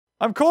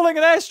I'm calling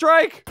an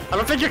airstrike. I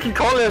don't think you can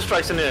call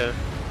airstrikes in here.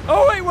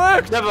 Oh, it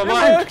worked. Never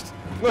mind.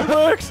 It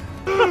worked.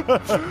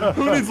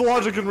 Who needs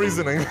logic and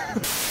reasoning?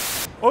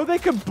 Oh, they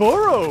can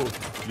burrow.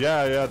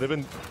 Yeah, they've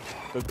been.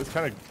 It's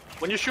kind of.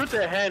 When you shoot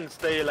their hands,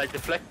 they like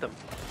deflect them.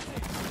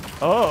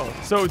 Oh,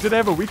 so do they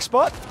have a weak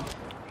spot?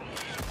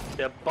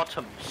 Their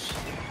bottoms.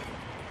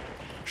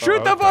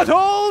 Shoot the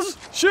buttholes!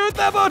 Shoot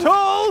their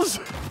buttholes!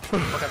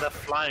 Look at that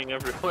flying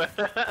everywhere.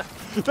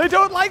 They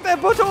don't like their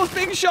buttholes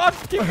being shot.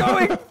 Keep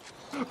going.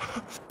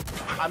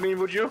 I mean,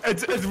 would you?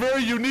 It's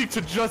very unique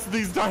to just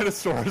these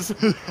dinosaurs.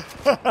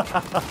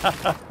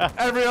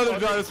 Every other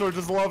dinosaur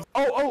just loves.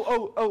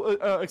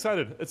 Oh!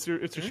 Excited! It's your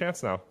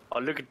chance now. Oh,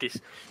 look at this.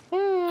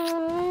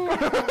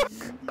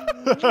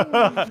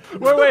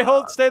 Wait,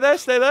 hold. Stay there.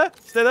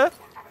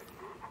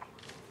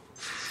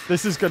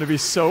 This is gonna be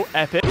so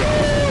epic.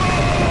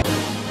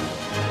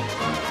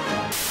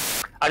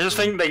 I just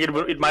think that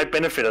it might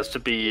benefit us to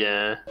be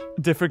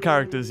Different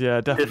characters,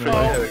 yeah,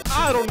 definitely.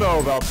 I don't know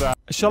about that.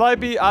 Shall I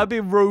be? I'll be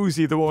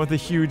Rosie, the one with the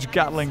huge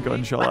Gatling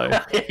gun. Shall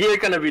I? You're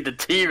gonna be the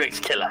T.Rex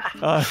killer.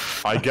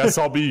 I guess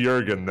I'll be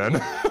Jurgen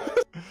then.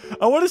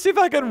 I want to see if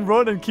I can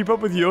run and keep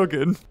up with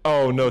Jurgen.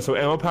 Oh no, so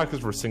ammo pack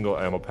is for single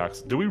ammo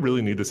packs. Do we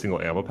really need a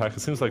single ammo pack? It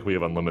seems like we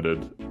have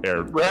unlimited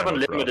air. We have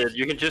unlimited.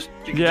 You can just.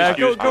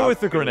 Go with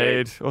the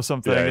grenade or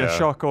something. Yeah. A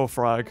shock or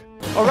frag.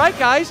 All right,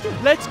 guys,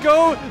 let's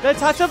go. Let's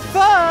have some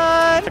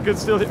fun. I could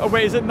still. Oh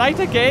wait, is it night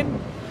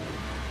again?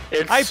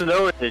 It's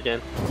snowing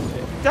again.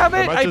 Damn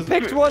it! I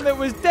picked one that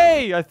was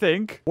day. I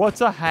think.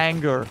 What's a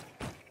hanger?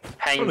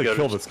 I'm gonna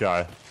kill this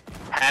guy.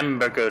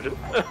 Hamburger.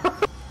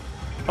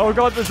 Oh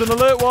god, there's an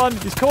alert one.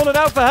 He's calling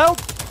out for help.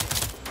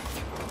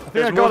 I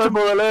think I got him.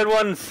 Multiple alert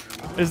ones.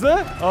 Is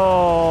there?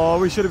 Oh,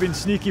 we should have been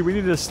sneaky. We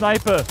needed a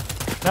sniper.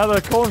 Now they're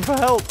calling for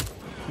help.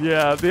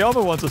 Yeah, the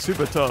other ones are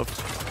super tough.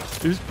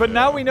 But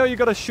now we know you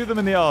gotta shoot them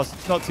in the arse.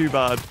 It's not too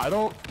bad. I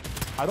don't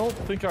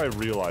think I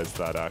realized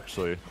that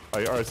actually.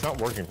 Or it's not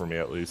working for me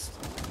at least.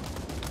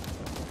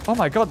 Oh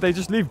my god, they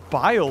just leave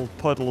bile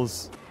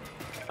puddles.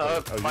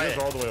 You guys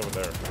are all the way over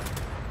there.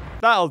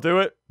 That'll do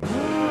it.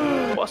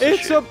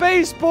 It's a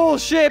baseball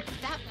ship!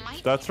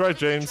 That's right,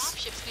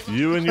 James.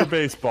 You and your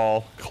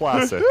baseball.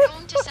 Classic.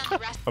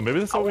 Oh, maybe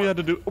that's what we had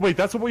to do. Wait,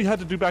 that's what we had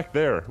to do back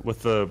there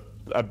with the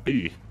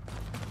B.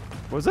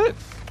 Was it?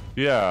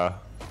 Yeah.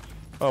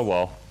 Oh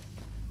well.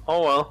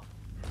 Oh well.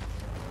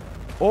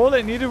 All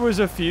it needed was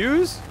a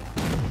fuse?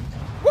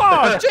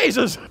 Whoa,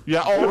 Jesus!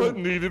 Yeah, all it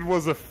needed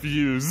was a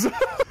fuse.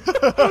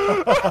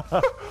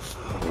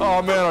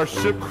 Oh man, our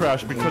ship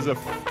crashed because a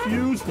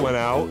fuse went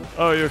out.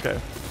 Oh, you're okay.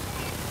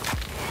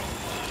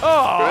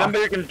 Oh!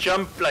 Remember, you can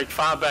jump like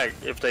far back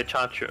if they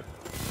charge you.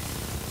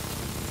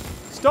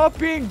 Stop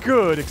being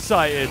good,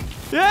 excited.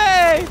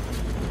 Yay!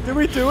 Did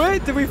we do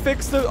it? Did we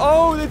fix the...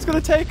 Oh, it's gonna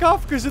take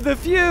off because of the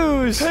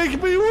fuse. Take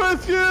me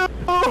with you!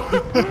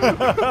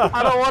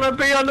 I don't want to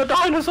be on the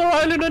dinosaur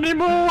island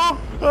anymore. I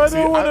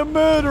don't want to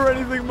murder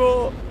anything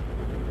more.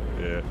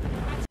 Yeah.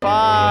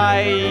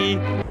 Bye.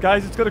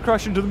 Guys, it's gonna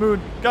crash into the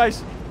moon.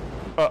 Guys.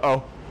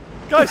 Uh-oh.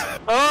 Guys.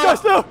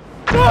 Guys, no.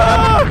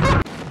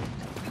 Ah!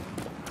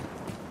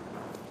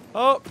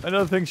 Oh,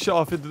 another thing shot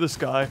off into the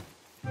sky.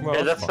 Well,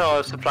 yeah, that's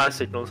our supply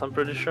signals, I'm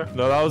pretty sure.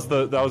 No, that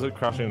was it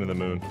crashing into the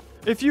moon.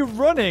 If you're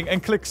running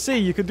and click C,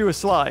 you can do a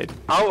slide.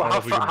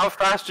 How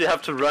fast do you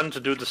have to run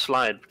to do the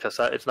slide? Because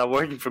it's not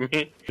working for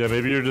me. Yeah,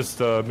 maybe you're just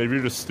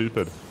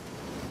stupid.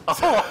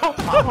 Oh,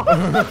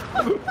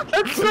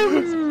 that's so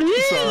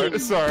mean.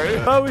 Sorry.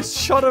 Oh, we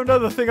shot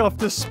another thing off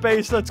to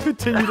space. Let's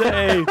continue to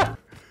A.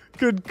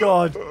 Good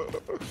God.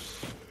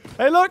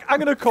 Hey, look, I'm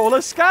gonna call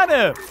a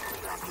scanner.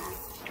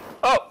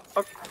 Oh.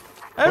 Okay.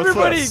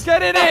 Everybody,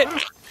 get in it.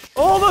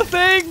 All the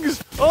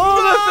things. All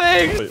the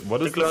things. Wait, what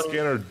does the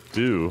scanner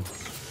do?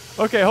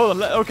 Okay,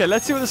 hold on. Okay,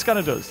 let's see what the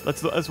scanner does.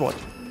 Let's watch.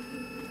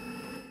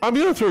 I'm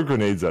gonna throw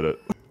grenades at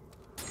it.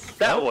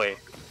 That way.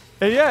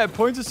 Hey, yeah, it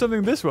points at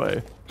something this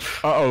way.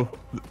 Uh-oh.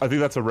 I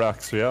think that's a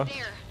Rex, yeah?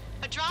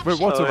 Wait,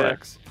 what's a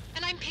Rex?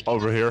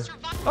 Over here.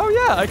 Oh,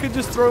 yeah, I could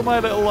just throw my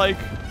little, like,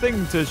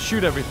 thing to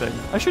shoot everything.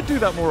 I should do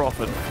that more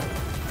often.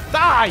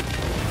 Die!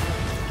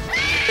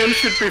 Tim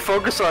should be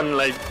focused on,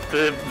 like,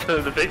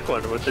 the big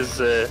one, which is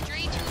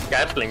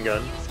Gatling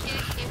gun.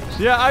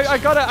 Yeah, I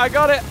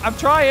got it. I'm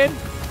trying.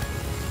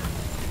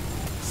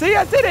 See,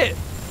 I did it.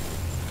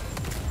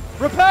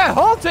 Repair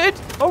halted.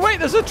 Oh, wait,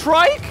 there's a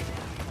trike?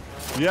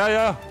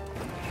 Yeah.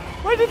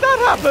 When did that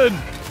happen?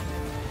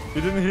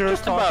 You didn't hear us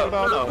talking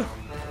about it?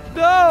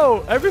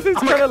 No, everything's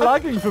kind of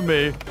lagging for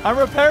me. I'm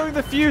repairing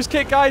the fuse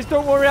kit, guys.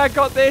 Don't worry, I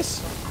got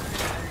this.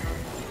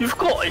 You've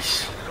got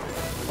this.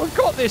 I've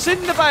got this in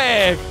the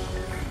bag.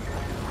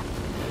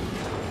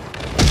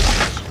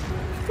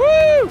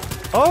 Woo!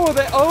 Oh,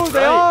 they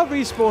are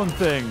respawn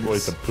things.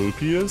 Wait, the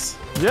poopy is?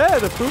 Yeah,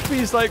 the poopy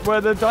is like where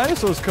the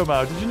dinosaurs come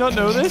out. Did you not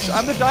know this?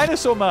 I'm the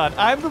dinosaur man.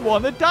 I'm the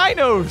one that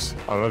dinos.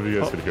 I don't know if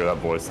you guys could hear that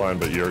voice line,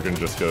 but Jurgen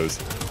just goes,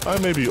 I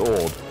may be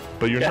old,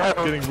 but you're not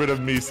getting rid of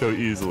me so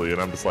easily.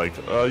 And I'm just like,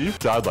 you've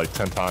died like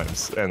 10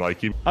 times. And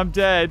like, I'm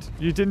dead.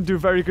 You didn't do a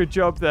very good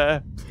job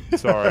there.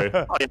 Sorry.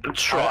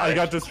 I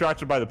got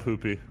distracted by the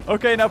poopy.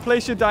 Okay, now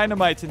place your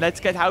dynamite and let's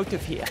get out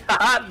of here.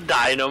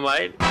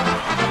 Dynamite.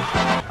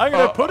 I'm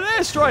gonna put an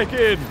airstrike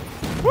in.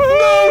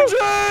 No,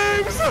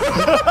 James!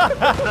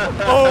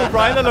 Oh,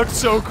 Ryan, that looked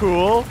so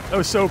cool. That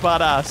was so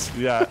badass.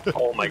 Yeah.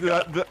 Oh my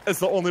god. It's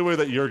the only way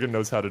that Jurgen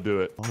knows how to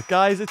do it. Oh,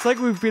 guys, it's like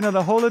we've been on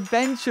a whole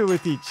adventure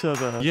with each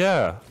other.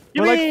 Yeah.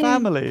 We're like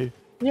family.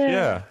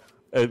 Yeah.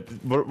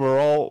 We're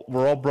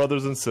all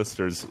brothers and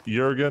sisters.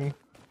 Jurgen,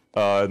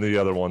 and the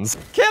other ones.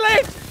 Kill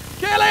it!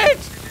 Kill it!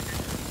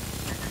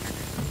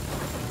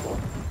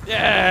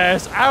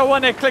 Yes, I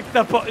want to click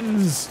the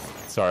buttons.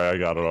 Sorry, I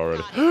got it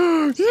already.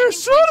 You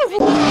son of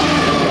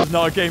a... It's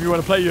not a game you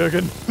want to play,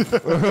 Jurgen.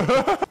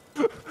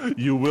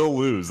 You will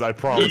lose, I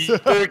promise.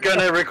 You're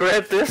gonna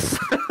regret this.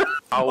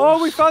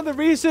 Oh, we found the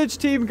research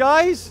team,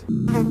 guys.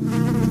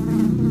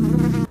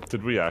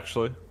 Did we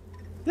actually?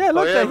 Yeah,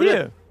 look, yeah, they're we did.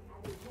 here.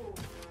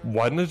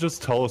 Why didn't it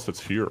just tell us it's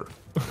here?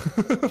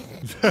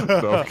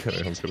 No, I'm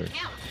kidding, I'm kidding.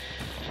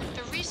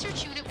 The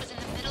research unit was in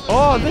the middle of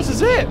Oh, this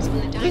is it.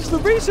 This is the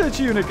research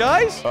unit,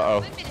 guys.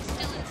 Uh-oh.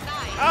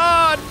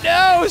 Oh,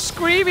 no,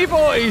 screamy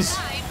boys.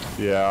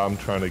 Yeah, I'm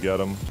trying to get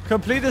him.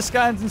 Complete the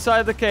scans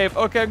inside the cave.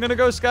 Okay, I'm gonna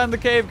go scan the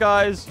cave,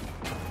 guys.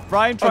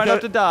 Ryan, try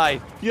not to die.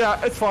 Yeah,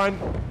 it's fine.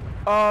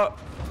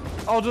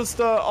 I'll just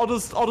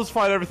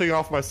fight everything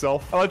off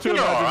myself. I like to You're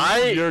imagine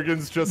alright.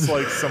 Jurgen's just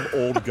like some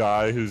old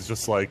guy who's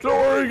just like, don't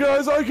worry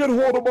guys, I can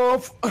hold him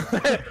off.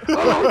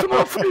 I'll hold him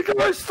off for you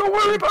guys. Don't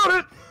worry about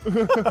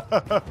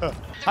it.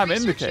 I'm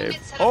in the cave.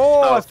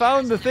 Oh, I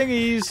found the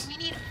thingies. We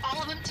need all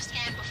of them to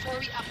scan before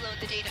we upload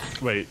the data.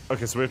 Wait,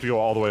 okay, so we have to go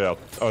all the way up.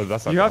 Oh,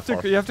 that's not You have that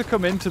to far. you have to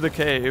come into the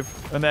cave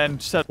and then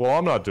set. Well,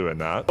 I'm not doing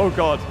that. Oh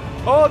god.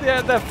 Oh,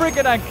 the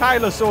friggin'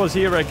 ankylosaurs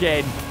here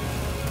again.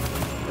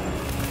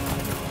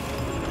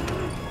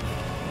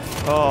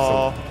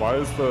 Oh,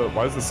 So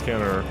why is the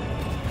scanner?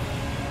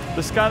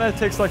 the scanner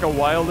takes like a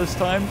while this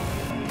time.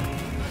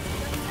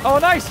 Oh,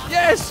 nice.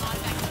 Yes.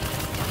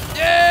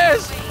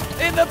 Yes.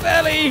 In the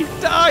belly.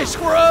 Die,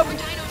 scrub.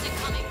 Dinos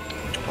incoming.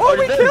 Oh,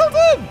 we did. killed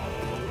him.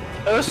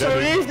 That was so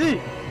Yeah,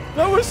 easy.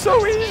 That was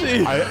so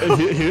easy.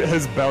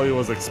 His belly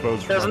was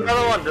exposed. There's from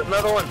another one. There's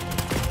another one.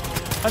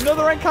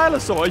 Another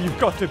ankylosaur? You've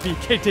got to be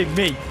kidding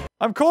me.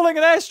 I'm calling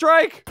an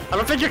airstrike. I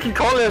don't think you can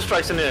call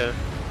airstrikes in here.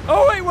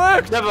 Oh, it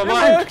worked. Never It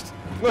mind. worked.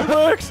 It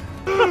worked.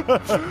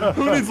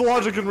 Who needs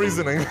logic and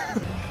reasoning?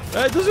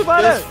 It doesn't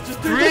matter. There's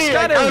Just do the 3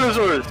 scanning.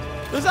 dinosaurs.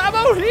 There's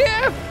ammo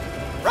here.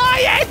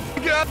 Ryan.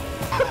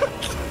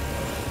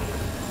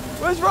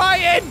 Where's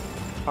Ryan?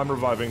 I'm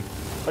reviving.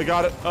 I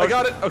got it. I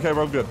got it. Okay,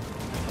 we're good.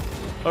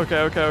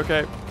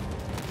 Okay.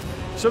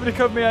 Somebody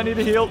cover me. I need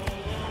a heal.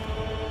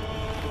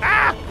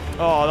 Ah!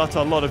 Oh, that's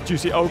a lot of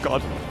juicy. Oh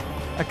god.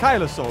 A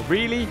Kylosaur,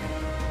 really?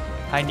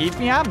 I need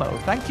me ammo.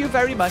 Thank you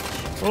very much.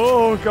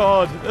 Oh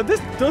god. This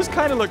does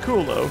kind of look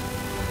cool though.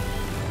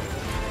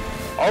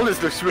 All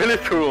this looks really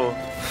cool.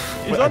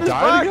 He's Wait, on I his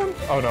died back. again?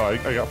 Oh no, I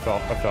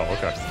fell.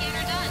 Okay.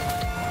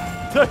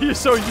 Scanner done. You're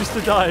so used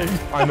to dying.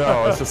 I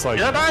know. It's just like,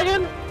 Did I die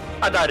again?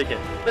 I died again.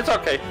 It's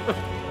okay.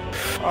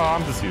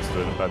 I'm just used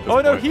to it at this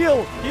Oh no, point.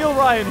 heal,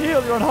 Ryan,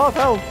 heal. You're on half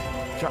health.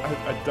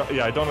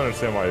 Yeah, I don't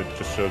understand why it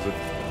just shows it.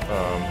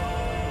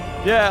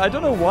 Yeah, I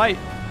don't know why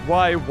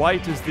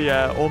white is the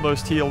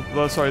almost healed.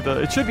 Well, sorry,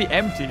 it should be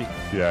empty.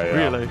 Yeah.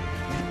 Really.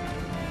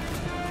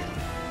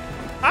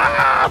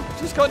 Ah!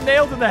 Just got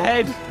nailed in the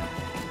head.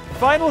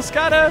 Final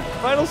scanner,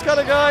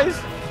 guys.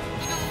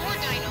 Even more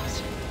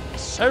dinos.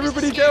 As soon as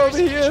Everybody the get over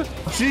scanners-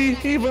 here.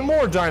 Gee, even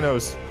more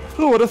dinos.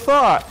 Who would have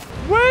thought?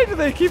 Where do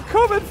they keep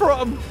coming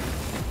from?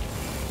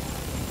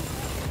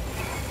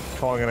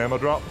 Calling an ammo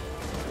drop.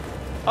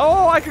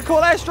 Oh, I could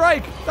call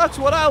airstrike. That's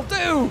what I'll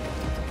do.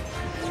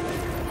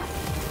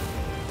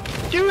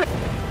 Do it.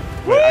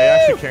 Wait, I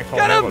actually can't call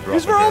Get an ammo him! drop.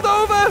 He's rolled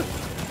over.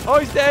 Oh,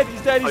 he's dead.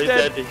 He's dead. Oh, He's he's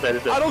dead. dead. He's dead.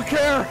 He's I dead. don't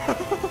care.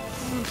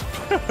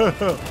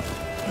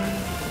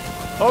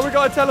 Oh, we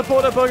got a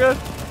teleporter bugger.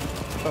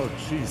 Oh,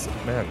 jeez,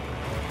 man.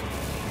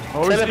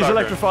 Oh, he's Teleporter.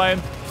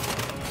 electrifying.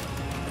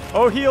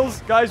 Oh,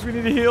 heals, guys. We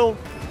need a heal.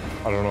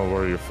 I don't know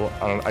where you're.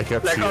 I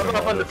can't Like see it.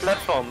 up on the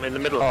platform in the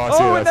middle. Oh, I see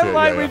it. Oh, I see never it,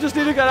 mind. yeah, We just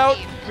need to get out.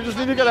 We just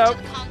need to get out.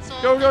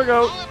 Go, go,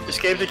 go.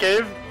 Escape the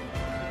cave.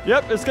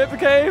 Yep, escape the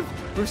cave.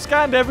 We've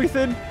scanned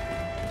everything.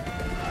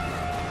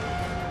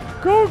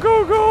 Go,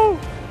 go, go.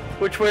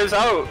 Which way is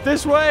out?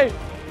 This way.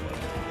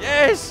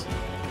 Yes.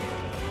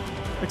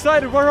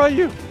 Excited. Where are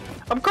you?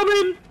 I'm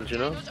coming. You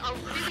know.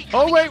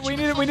 Oh wait, we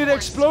need to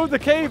explode the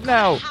cave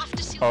now.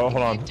 Oh, hold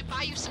on. To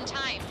buy you some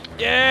time.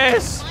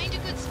 Yes. Find a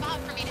good spot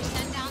for me to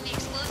send down the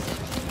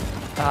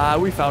explosive. Ah,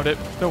 we found it.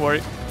 Don't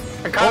worry.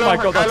 I got Oh my him,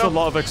 I god, got that's a him.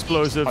 lot of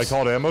explosives. I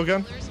called ammo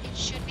again. It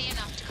should be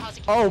enough to cause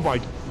a Oh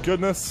my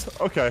goodness.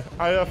 Okay,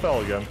 I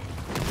fell again.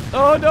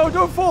 Oh no,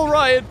 don't fall,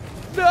 Ryan.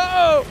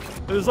 No.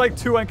 There's like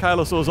 2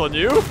 ankylosaurs on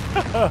you.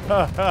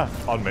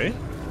 On me?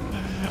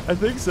 I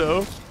think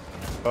so.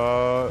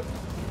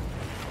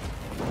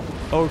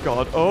 Oh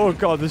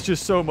god, there's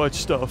just so much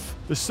stuff.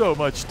 There's so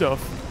much stuff.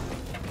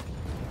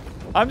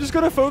 I'm just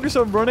gonna focus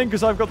on running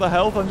because I've got the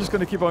health. I'm just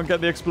gonna keep on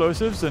getting the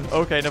explosives and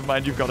okay, never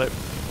mind, you've got it.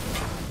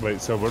 Wait,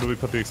 so where do we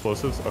put the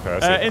explosides? Okay, I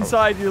see it.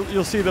 Inside,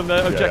 you'll see them,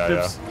 the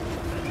objectives.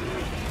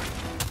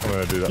 I'm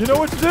gonna do that. You know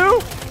what to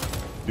do?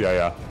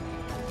 Yeah.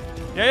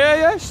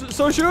 Yeah.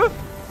 So sure.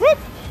 Whoop.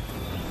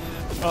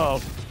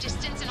 Oh.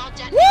 Distance and all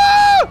dead.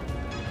 Woo!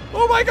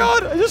 Oh my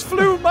god! I just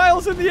flew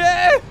miles in the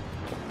air.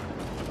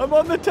 I'm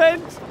on the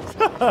tent.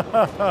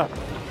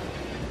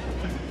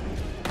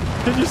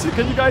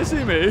 Can you guys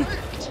see me?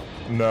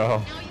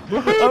 No.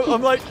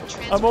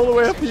 I'm all the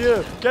way up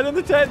here. Get in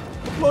the tent.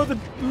 Blow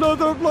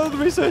the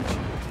research.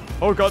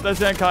 Oh god, there's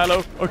the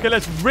Kylo. Okay,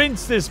 let's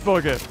rinse this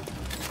bugger.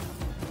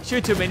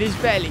 Shoot him in his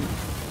belly.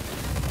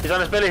 He's on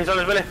his belly.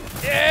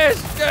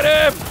 Yes! Get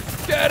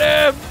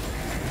him!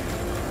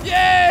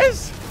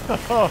 Yes!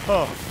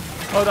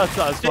 Oh, that's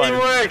satisfying.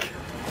 Teamwork!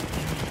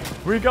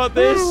 We got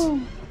this.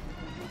 Woo.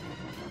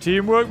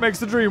 Teamwork makes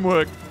the dream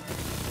work.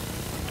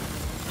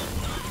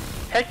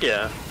 Heck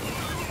yeah.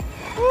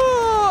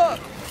 Whoa.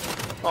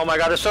 Oh my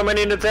god, there's so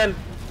many in the tent.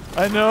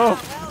 I know.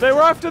 They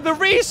were after the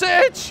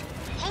research.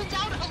 Hold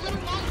out a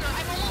little longer.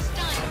 I'm almost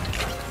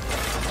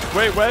done.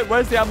 Wait,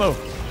 where's the ammo?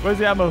 Where's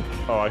the ammo?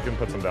 Oh, I can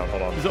put some down.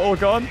 Hold on. Is it all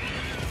gone?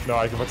 No,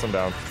 I can put some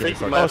down. Give me a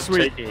second. Oh,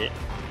 sweet.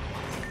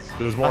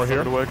 There's more That's here.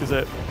 not gonna work, is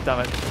it? Damn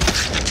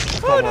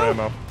it. More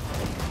ammo.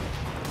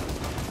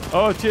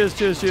 Oh, cheers.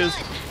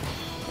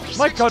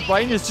 My god,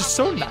 Ryan is just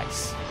so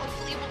nice.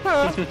 Hopefully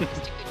we'll put this to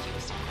good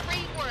use.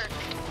 Great work.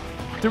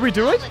 Did we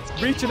do it? Let's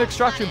get Reach an more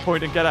extraction fun.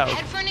 point and get out.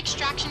 Head for an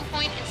extraction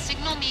point and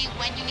signal me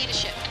when you need a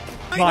ship.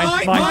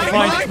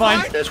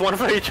 Mine. There's one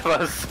for each of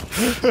us.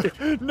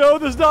 No,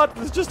 there's not.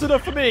 There's just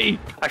enough for me.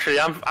 Actually,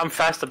 I'm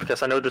faster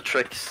because I know the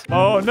tricks.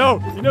 Oh no,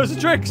 he knows the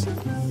tricks.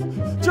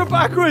 Jump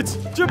backwards.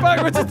 It's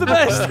the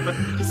best.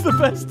 It's the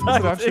best Is it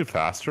actually tactic.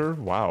 faster?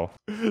 Wow.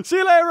 See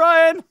you later,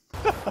 Ryan.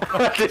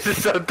 This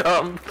is so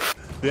dumb.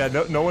 Yeah,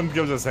 no one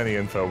gives us any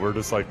info. We're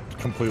just like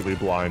completely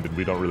blind and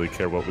we don't really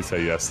care what we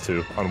say yes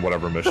to on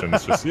whatever mission.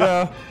 It's just,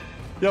 we'll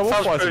Sounds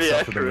fly some pretty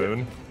stuff to the accurate.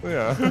 moon.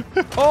 Yeah.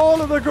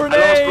 All of the I lost most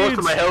grenades.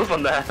 of my health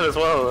on that as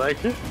well. Like,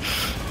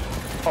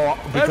 Oh,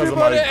 because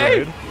Everybody, of my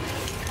grade.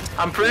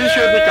 I'm pretty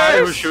sure the guy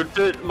who shot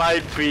it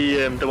might be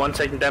the one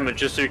taking damage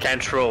just so you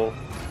can't troll.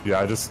 Yeah,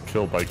 I just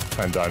killed like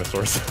 10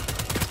 dinosaurs.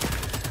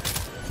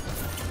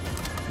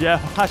 Yeah,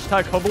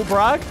 hashtag Hubble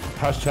brag.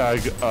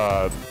 Hashtag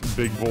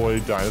big boy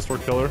dinosaur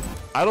killer.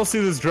 I don't see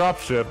this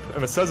dropship,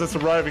 and it says it's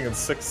arriving in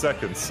 6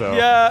 seconds, so...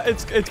 Yeah,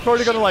 it's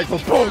probably gonna like go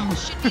boom.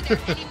 Should be there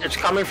any minute. It's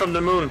coming from the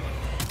moon.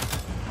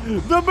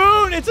 The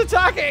moon, it's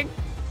attacking.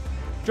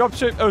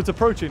 Dropship, oh, it's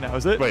approaching now,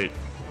 is it? Wait.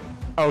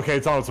 Okay,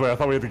 it's on its way. I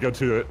thought we had to go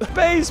to it.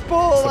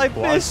 Baseball, I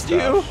Supply missed you.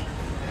 stash.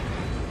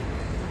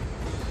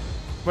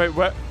 Wait,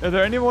 where, are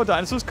there any more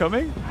dinosaurs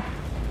coming?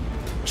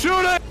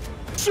 Shoot it!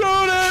 Shoot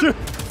it!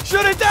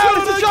 Shoot it down!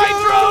 Shoot It's a it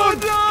giant down!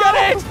 drone! Get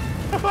it!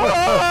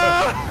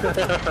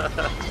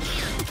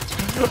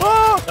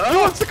 Oh! He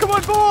wants to come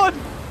on board!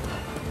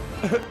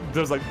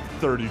 There's like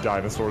 30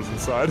 dinosaurs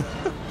inside.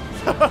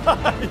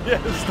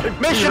 Yes, like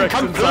Mission T.Rex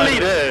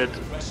inside. completed!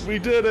 We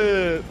did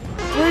it!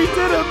 We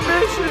did a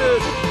mission!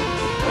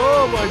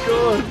 Oh my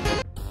god.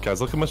 Guys,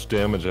 look how much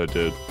damage I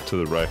did to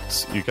the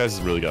Rex. You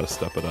guys really gotta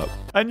step it up.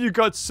 And you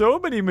got so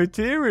many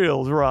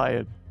materials,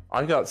 Ryan.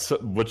 I got,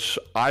 which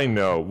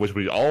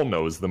we all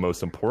know is the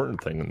most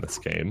important thing in this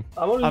game.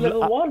 I'm only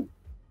level 1.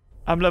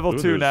 I'm level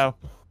 2 there's- now.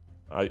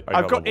 I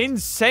I've got level-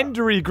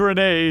 incendiary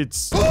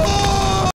grenades.